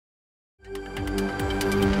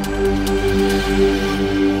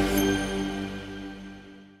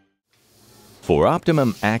For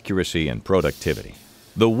optimum accuracy and productivity,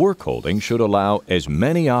 the workholding should allow as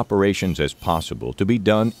many operations as possible to be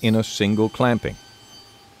done in a single clamping.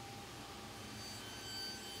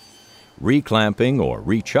 Reclamping or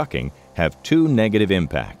rechucking have two negative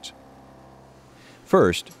impacts.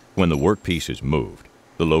 First, when the workpiece is moved,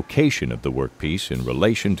 the location of the workpiece in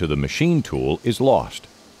relation to the machine tool is lost.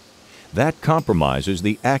 That compromises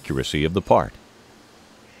the accuracy of the part.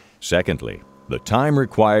 Secondly, the time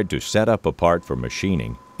required to set up a part for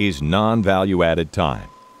machining is non-value-added time,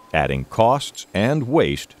 adding costs and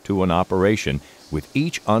waste to an operation with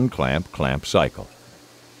each unclamp clamp cycle.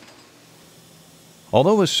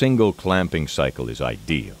 Although a single clamping cycle is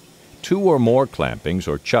ideal, 2 or more clampings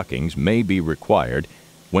or chuckings may be required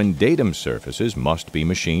when datum surfaces must be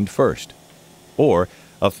machined first, or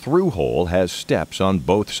a through hole has steps on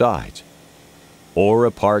both sides, or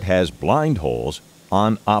a part has blind holes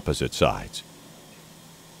on opposite sides.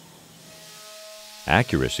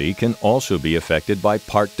 Accuracy can also be affected by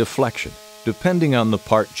part deflection, depending on the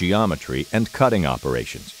part geometry and cutting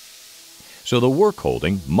operations. So the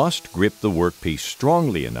workholding must grip the workpiece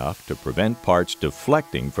strongly enough to prevent parts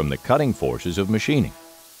deflecting from the cutting forces of machining.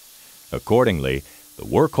 Accordingly, the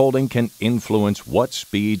workholding can influence what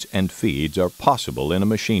speeds and feeds are possible in a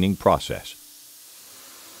machining process.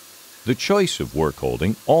 The choice of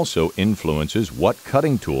workholding also influences what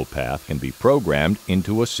cutting tool path can be programmed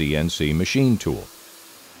into a CNC machine tool.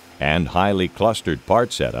 And highly clustered part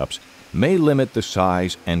setups may limit the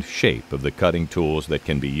size and shape of the cutting tools that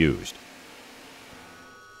can be used.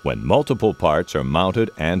 When multiple parts are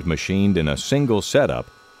mounted and machined in a single setup,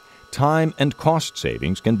 time and cost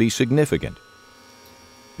savings can be significant.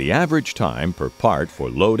 The average time per part for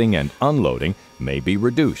loading and unloading may be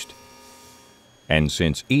reduced. And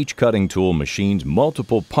since each cutting tool machines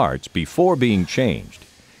multiple parts before being changed,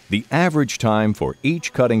 the average time for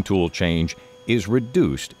each cutting tool change is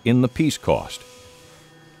reduced in the piece cost.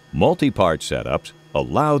 Multi-part setups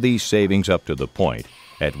allow these savings up to the point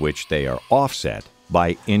at which they are offset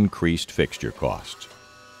by increased fixture costs.